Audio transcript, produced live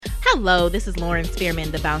Hello, this is Lauren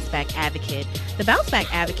Spearman, the Bounce Back Advocate. The Bounce Back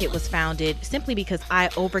Advocate was founded simply because I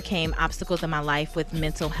overcame obstacles in my life with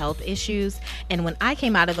mental health issues. And when I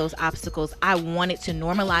came out of those obstacles, I wanted to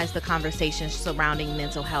normalize the conversation surrounding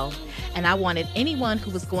mental health. And I wanted anyone who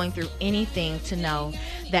was going through anything to know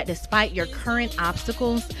that despite your current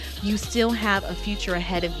obstacles, you still have a future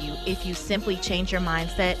ahead of you if you simply change your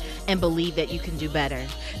mindset and believe that you can do better.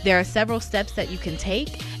 There are several steps that you can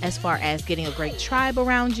take as far as getting a great tribe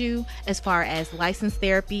around you, as far as licensed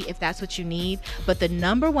therapy if that's what you need. But the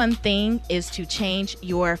number one thing is to change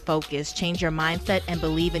your focus, change your mindset, and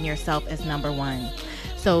believe in yourself as number one.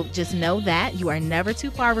 So just know that you are never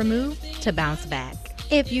too far removed to bounce back.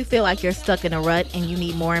 If you feel like you're stuck in a rut and you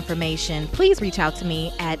need more information, please reach out to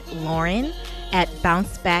me at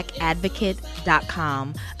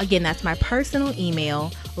lauren@bouncebackadvocate.com. Again, that's my personal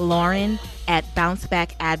email,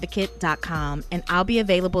 lauren@bouncebackadvocate.com, and I'll be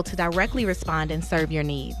available to directly respond and serve your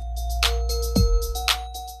needs.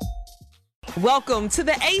 Welcome to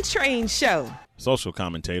the A-Train Show. Social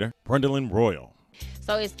commentator, Brendan Royal.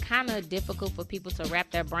 So it's kind of difficult for people to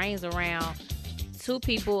wrap their brains around two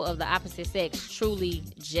people of the opposite sex truly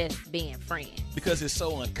just being friends. Because it's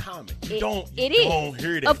so uncommon. You It don't is.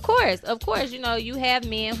 hear that. Of course. You know, you have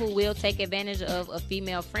men who will take advantage of a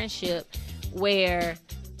female friendship where,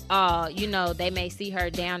 you know, they may see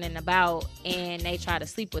her down and about and they try to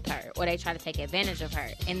sleep with her or they try to take advantage of her.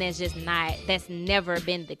 And that's never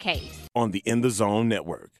been the case. On the In the Zone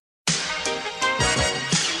Network.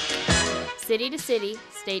 City to city,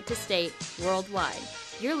 state to state, worldwide.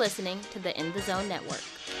 You're listening to the In the Zone Network.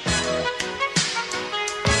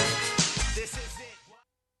 This is it.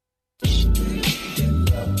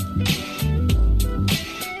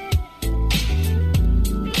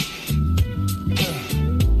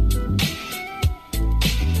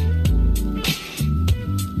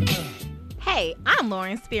 Hey, I'm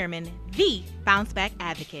Lauren Spearman, the Bounce Back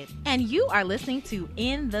Advocate, and you are listening to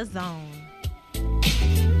In the Zone.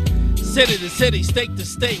 City to city, state to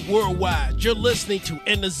state, worldwide. You're listening to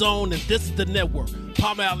In the Zone, and this is the network.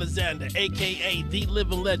 Palmer Alexander, a.k.a. The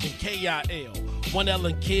Living Legend, K.I.L. One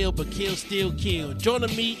Ellen kill, but kill still kill.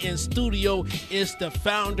 Joining me in studio is the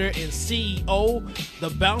founder and CEO, the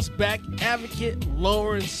Bounce Back Advocate,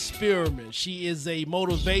 Lauren Spearman. She is a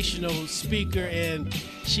motivational speaker, and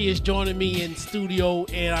she is joining me in studio,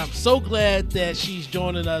 and I'm so glad that she's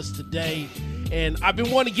joining us today. And I've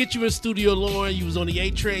been wanting to get you in studio, Lauren. You was on the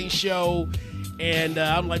A-Train show. And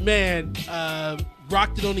I'm like, man,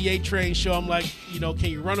 rocked it on the A-Train show. I'm like, you know,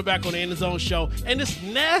 can you run it back on the In the Zone show? And this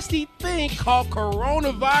nasty thing called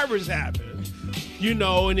coronavirus happened. You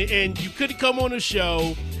know, and you couldn't come on the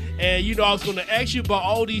show. And, you know, I was going to ask you about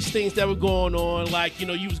all these things that were going on. Like, you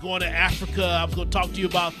know, you was going to Africa. I was going to talk to you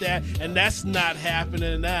about that. And that's not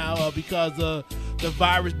happening now because of the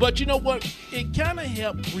virus. But you know what? It kind of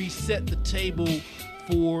helped reset the table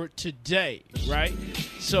for today, right?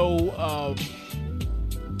 So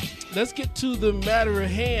let's get to the matter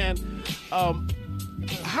at hand.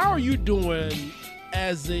 How are you doing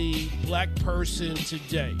as a black person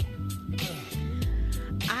today?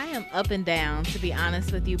 I am up and down, to be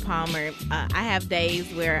honest with you, Palmer. I have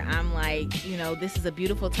days where I'm like, you know, this is a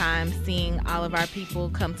beautiful time seeing all of our people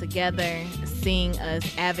come together, seeing us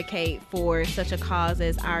advocate for such a cause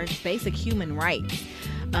as our basic human rights.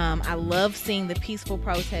 I love seeing the peaceful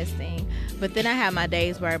protesting, but then I have my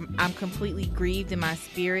days where I'm completely grieved in my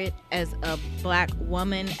spirit as a black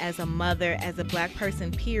woman, as a mother, as a black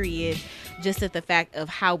person, period, just at the fact of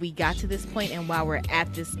how we got to this point and why we're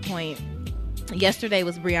at this point. Yesterday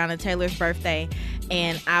was Breonna Taylor's birthday,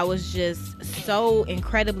 and I was just so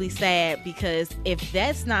incredibly sad because if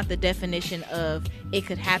that's not the definition of it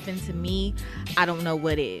could happen to me, I don't know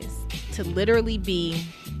what is. To literally be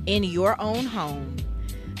in your own home,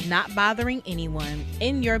 not bothering anyone,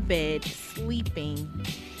 in your bed, sleeping.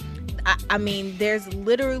 I mean, there's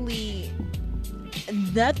literally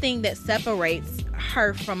nothing that separates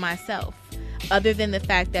her from myself other than the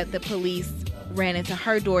fact that the police ran into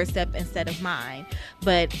her doorstep instead of mine.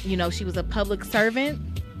 But, you know, she was a public servant.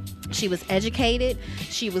 She was educated.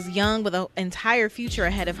 She was young with an entire future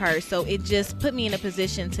ahead of her. So it just put me in a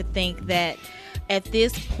position to think that at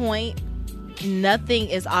this point, nothing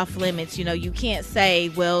is off limits. You know, you can't say,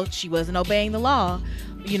 well, she wasn't obeying the law.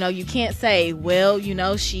 You know, you can't say, well, you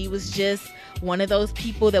know, she was just one of those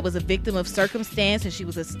people that was a victim of circumstance and she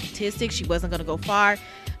was a statistic. She wasn't going to go far.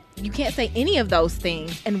 You can't say any of those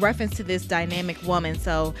things in reference to this dynamic woman.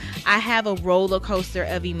 So I have a roller coaster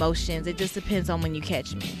of emotions. It just depends on when you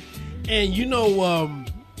catch me. And you know,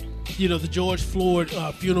 the George Floyd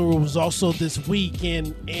funeral was also this week,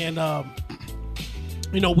 and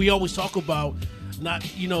you know, we always talk about not,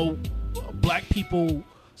 black people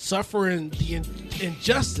suffering the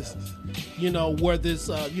injustices, where there's,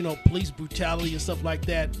 police brutality and stuff like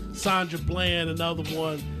that. Sandra Bland, another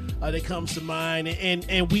one that comes to mind.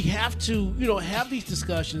 And we have to, have these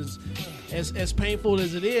discussions as painful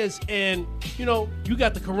as it is. And, you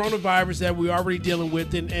got the coronavirus that we're already dealing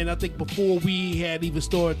with. And I think before we had even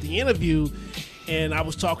started the interview, and I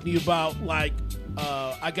was talking to you about,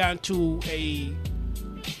 I got into a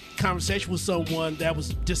conversation with someone that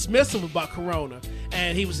was dismissive about corona,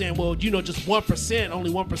 and he was saying, well, just 1%,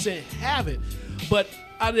 only 1% have it, but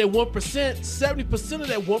out of that 1%, 70% of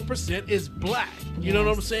that 1% is black. You know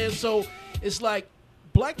what I'm saying? So it's like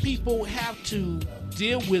black people have to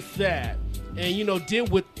deal with that, and deal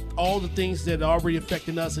with all the things that are already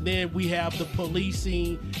affecting us. And then we have the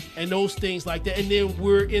policing and those things like that, and then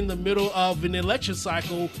we're in the middle of an election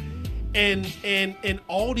cycle, and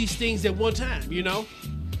all these things at one time.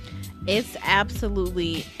 It's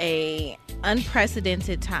absolutely a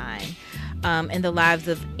unprecedented time in the lives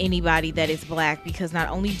of anybody that is black, because not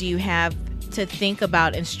only do you have to think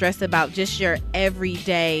about and stress about just your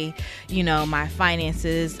everyday, my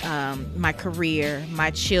finances, my career, my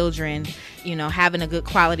children, having a good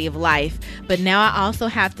quality of life, but now I also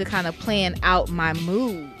have to kind of plan out my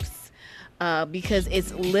moves because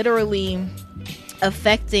it's literally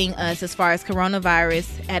affecting us as far as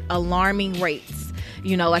coronavirus at alarming rates.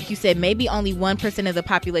 Like you said, maybe only 1% of the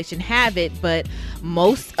population have it, but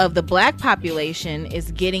most of the black population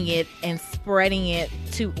is getting it and spreading it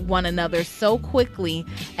to one another so quickly,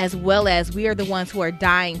 as well as we are the ones who are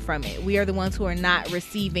dying from it. We are the ones who are not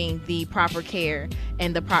receiving the proper care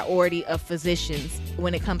and the priority of physicians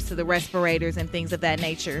when it comes to the respirators and things of that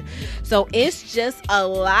nature. So it's just a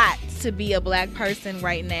lot to be a black person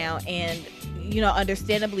right now. And,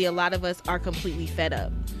 understandably, a lot of us are completely fed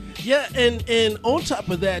up. Yeah, and on top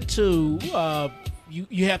of that too,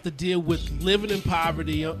 you have to deal with living in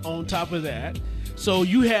poverty on top of that. So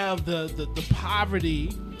you have the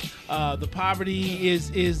poverty. The poverty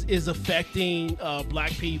is affecting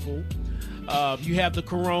black people. You have the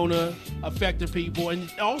corona affecting people,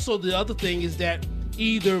 and also the other thing is that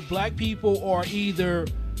either black people are either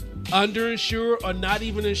underinsured or not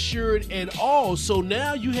even insured at all. So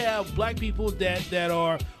now you have black people that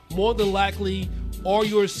are more than likely or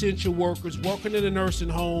your essential workers working in a nursing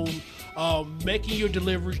home, making your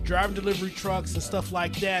deliveries, driving delivery trucks and stuff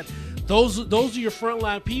like that. Those are your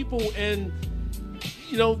frontline people, and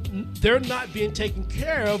they're not being taken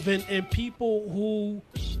care of, and people who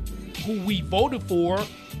we voted for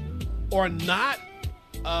are not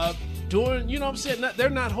doing, they're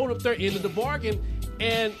not holding up their end of the bargain.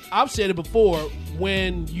 And I've said it before,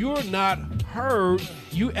 when you're not heard,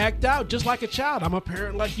 you act out just like a child. I'm a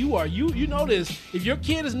parent like you are. You know this. If your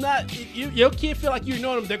kid is not, if your kid feel like you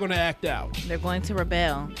ignore them, they're going to act out. They're going to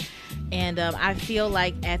rebel. And I feel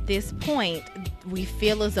like at this point, we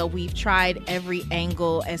feel as though we've tried every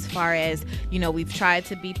angle as far as, we've tried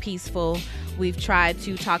to be peaceful. We've tried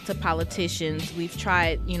to talk to politicians. We've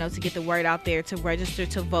tried, to get the word out there, to register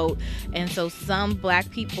to vote. And so some black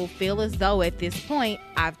people feel as though at this point,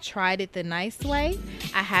 I've tried it the nice way.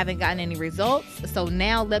 I haven't gotten any results. So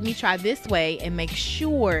now let me try this way and make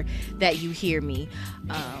sure that you hear me.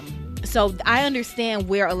 So I understand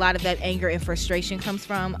where a lot of that anger and frustration comes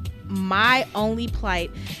from. My only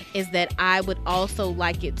plight is that I would also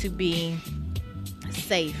like it to be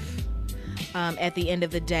safe at the end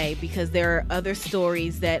of the day, because there are other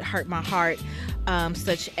stories that hurt my heart,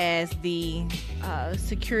 such as the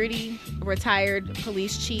security retired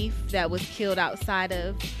police chief that was killed outside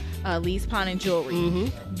of Lee's Pawn and Jewelry.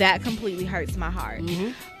 Mm-hmm. That completely hurts my heart.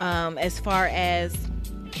 Mm-hmm. As far as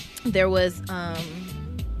there was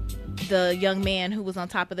the young man who was on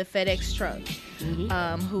top of the FedEx truck,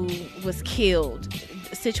 mm-hmm. Who was killed.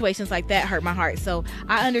 Situations like that hurt my heart. So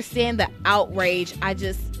I understand the outrage. I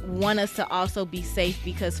just want us to also be safe,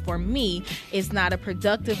 because for me, it's not a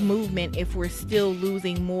productive movement if we're still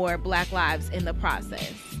losing more black lives in the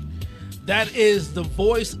process. That is the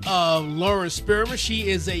voice of Lauren Spearman. She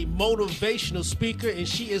is a motivational speaker, and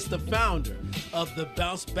she is the founder of the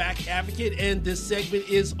Bounce Back Advocate. And this segment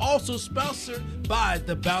is also sponsored by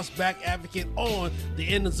the Bounce Back Advocate on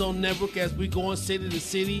the In the Zone Network, as we go on city to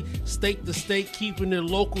city, state to state, keeping it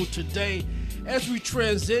local today. As we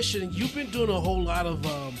transition, you've been doing a whole lot of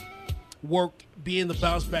work being the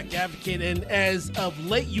Bounce Back Advocate, and as of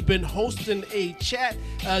late, you've been hosting a chat.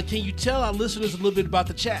 Can you tell our listeners a little bit about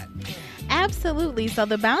the chat? Absolutely. So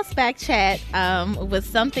the Bounce Back Chat was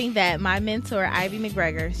something that my mentor, Ivy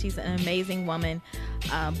McGregor, she's an amazing woman,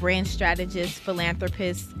 brand strategist,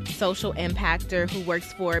 philanthropist, social impactor who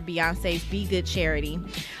works for Beyonce's Be Good charity.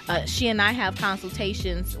 She and I have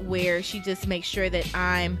consultations where she just makes sure that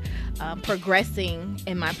I'm progressing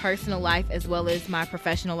in my personal life as well as my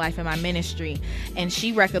professional life and my ministry. And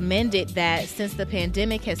she recommended that since the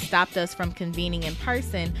pandemic has stopped us from convening in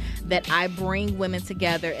person, that I bring women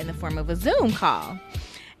together in the form of a Zoom call.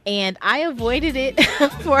 And I avoided it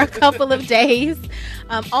for a couple of days,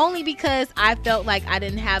 only because I felt like I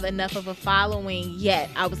didn't have enough of a following yet.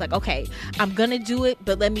 I was like, okay, I'm going to do it,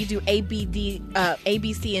 but let me do A, B,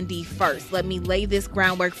 C, and D first. Let me lay this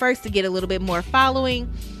groundwork first to get a little bit more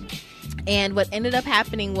following. And what ended up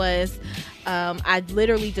happening was I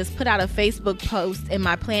literally just put out a Facebook post in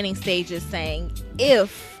my planning stages saying,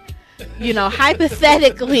 if,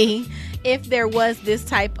 hypothetically, if there was this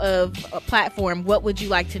type of platform, what would you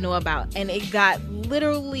like to know about? And it got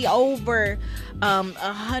literally over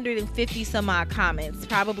 150 some odd comments,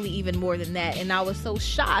 probably even more than that. And I was so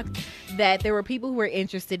shocked that there were people who were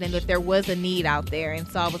interested and that there was a need out there. And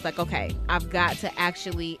so I was like, okay, I've got to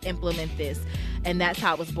actually implement this. And that's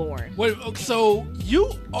how it was born. Wait, so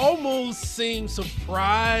you almost seem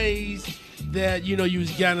surprised that, you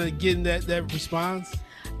was kind of getting that response?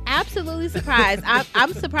 Absolutely surprised.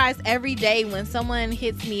 I'm surprised every day when someone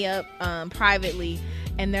hits me up privately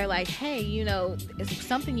and they're like, hey, it's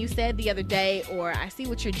something you said the other day, or I see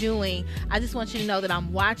what you're doing. I just want you to know that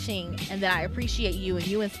I'm watching and that I appreciate you and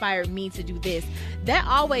you inspired me to do this. That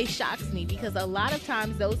always shocks me because a lot of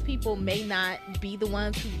times those people may not be the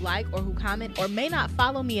ones who like or who comment or may not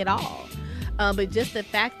follow me at all. But just the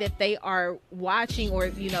fact that they are watching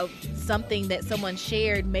or, something that someone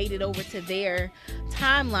shared made it over to their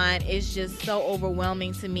timeline is just so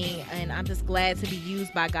overwhelming to me. And I'm just glad to be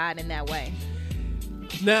used by God in that way.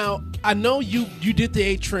 Now, I know you did the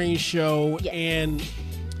A-Train show. Yes. And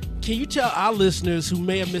can you tell our listeners who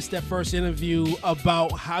may have missed that first interview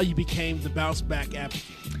about how you became the bounce back advocate?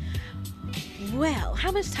 Well,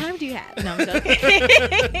 how much time do you have? No, I'm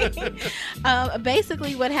joking.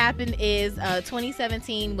 Basically, what happened is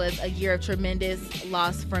 2017 was a year of tremendous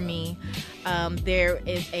loss for me. There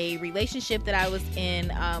is a relationship that I was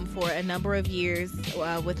in for a number of years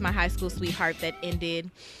with my high school sweetheart that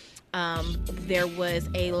ended. There was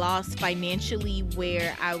a loss financially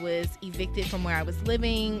where I was evicted from where I was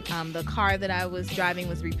living. The car that I was driving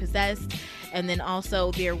was repossessed. And then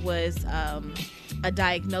also there was a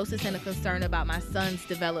diagnosis and a concern about my son's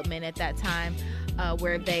development at that time,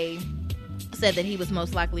 where they said that he was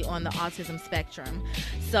most likely on the autism spectrum.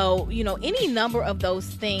 So, any number of those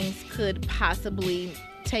things could possibly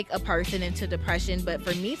take a person into depression, but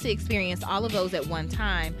for me to experience all of those at one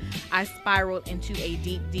time, I spiraled into a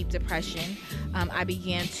deep, deep depression. I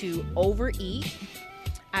began to overeat.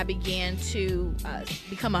 I began to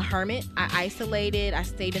become a hermit. I isolated. I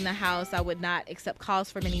stayed in the house. I would not accept calls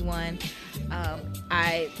from anyone.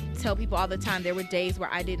 I tell people all the time there were days where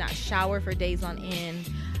I did not shower for days on end.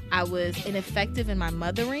 I was ineffective in my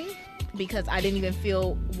mothering because I didn't even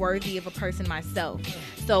feel worthy of a person myself.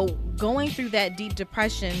 So going through that deep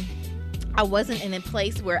depression, I wasn't in a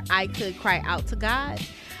place where I could cry out to God.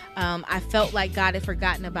 I felt like God had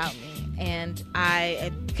forgotten about me, and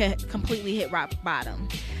I completely hit rock bottom.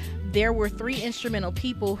 There were 3 instrumental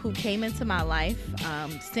people who came into my life,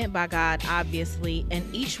 sent by God, obviously, and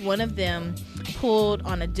each one of them pulled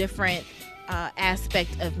on a different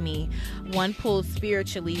aspect of me. One pulled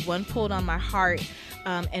spiritually, one pulled on my heart,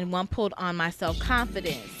 and one pulled on my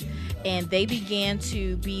self-confidence. And they began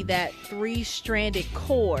to be that 3-stranded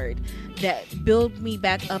cord that built me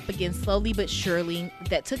back up again slowly but surely,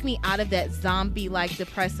 that took me out of that zombie-like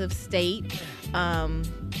depressive state.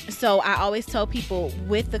 So I always tell people,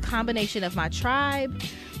 with the combination of my tribe,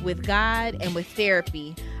 with God, and with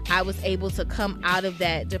therapy, I was able to come out of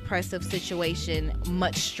that depressive situation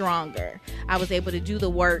much stronger. I was able to do the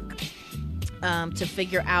work to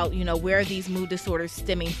figure out, where are these mood disorders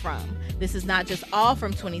stemming from. This is not just all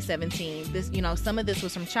from 2017. This, some of this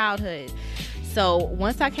was from childhood. So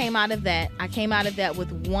once I came out of that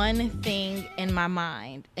with one thing in my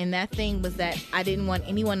mind. And that thing was that I didn't want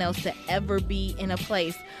anyone else to ever be in a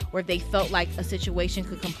place where they felt like a situation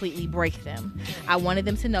could completely break them. I wanted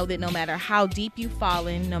them to know that no matter how deep you've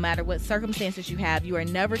fallen, no matter what circumstances you have, you are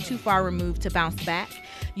never too far removed to bounce back.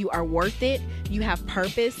 You are worth it. You have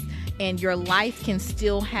purpose. And your life can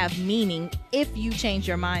still have meaning if you change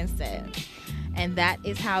your mindset. And that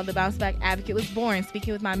is how the Bounce Back Advocate was born.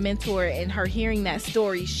 Speaking with my mentor and her hearing that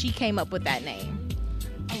story, she came up with that name.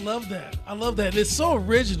 I love that. It's so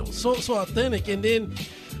original, so authentic. And then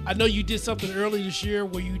I know you did something early this year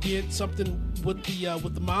where you did something with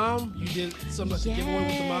the mom. You did something like a giveaway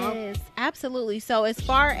with the mom. Yes, absolutely. So as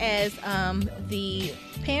far as the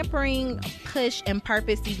Pampering Push and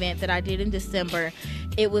Purpose event that I did in December,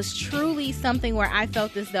 it was truly something where I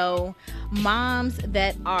felt as though moms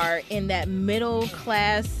that are in that middle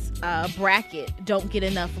class bracket don't get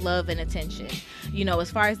enough love and attention. You know, as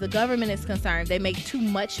far as the government is concerned, they make too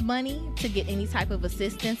much money to get any type of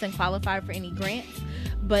assistance and qualify for any grants.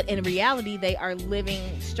 But in reality, they are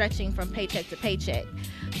stretching from paycheck to paycheck.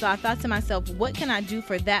 So I thought to myself, what can I do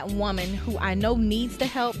for that woman who I know needs the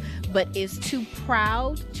help, but is too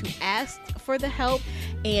proud to ask for the help?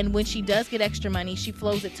 And when she does get extra money, she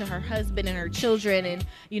flows it to her husband and her children and,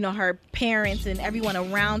 you know, her parents and everyone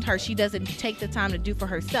around her. She doesn't take the time to do for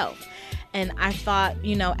herself. And I thought,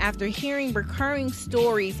 you know, after hearing recurring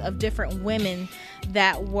stories of different women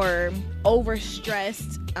that were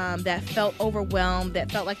overstressed, that felt overwhelmed, that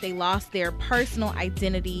felt like they lost their personal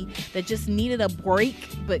identity, that just needed a break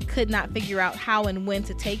but could not figure out how and when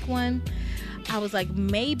to take one, I was like,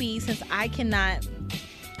 maybe since I cannot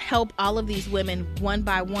help all of these women one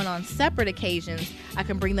by one on separate occasions, I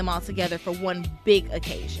can bring them all together for one big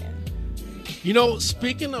occasion. You know,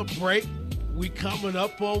 speaking of break, we coming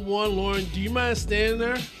up on one. Lauren, do you mind staying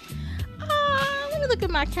there? Let me look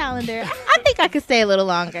at my calendar. I think I could stay a little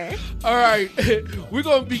longer. All right. We're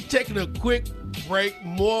going to be taking a quick break.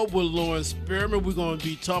 More with Lauren Spearman. We're going to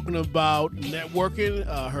be talking about networking,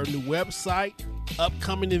 her new website,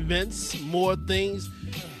 upcoming events, more things.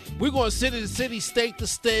 We're going city to city, state to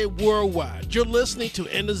state, worldwide. You're listening to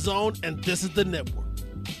In the Zone, and this is the network.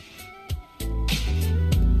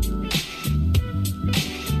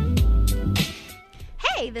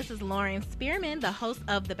 Hey, this is Lauren Spearman, the host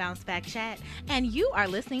of the Bounce Back Chat, and you are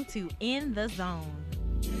listening to In the Zone.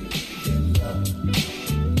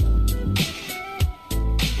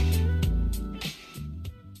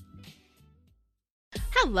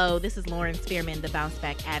 Hello, this is Lauren Spearman, the Bounce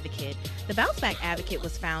Back Advocate. The Bounce Back Advocate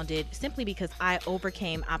was founded simply because I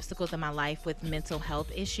overcame obstacles in my life with mental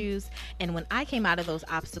health issues. And when I came out of those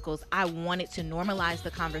obstacles, I wanted to normalize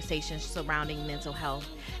the conversations surrounding mental health.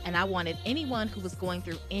 And I wanted anyone who was going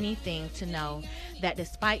through anything to know that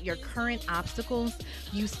despite your current obstacles,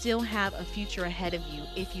 you still have a future ahead of you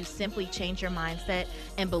if you simply change your mindset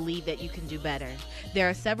and believe that you can do better. There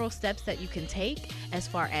are several steps that you can take as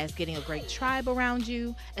far as getting a great tribe around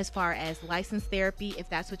you, as far as licensed therapy if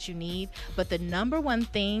that's what you need. But the number one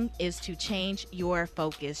thing is to change your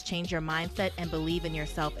focus, change your mindset, and believe in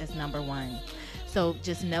yourself as number one. So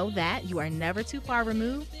just know that you are never too far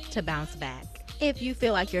removed to bounce back. If you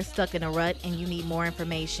feel like you're stuck in a rut and you need more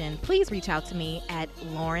information, please reach out to me at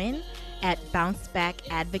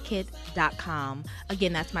lauren@bouncebackadvocate.com.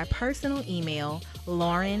 Again, that's my personal email,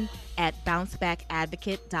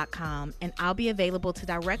 lauren@bouncebackadvocate.com, and I'll be available to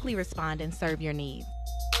directly respond and serve your needs.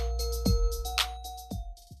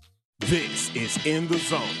 This is In the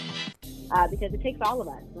Zone. Because it takes all of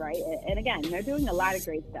us, right? And again, they're doing a lot of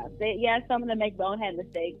great stuff. Some of them make bonehead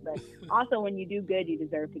mistakes, but also when you do good, you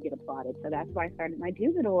deserve to get applauded. So that's why I started my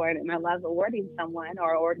Dues Award, and I love awarding someone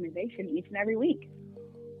or organization each and every week.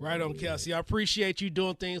 Right on, Kelsey. I appreciate you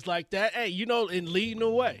doing things like that. Hey, you know, and leading the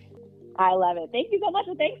way. I love it. Thank you so much,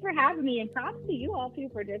 and thanks for having me. And props to you all, too,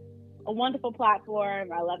 for just a wonderful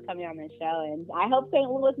platform. I love coming on this show, and I hope St.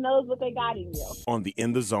 Louis knows what they got in you. On the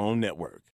In the Zone Network.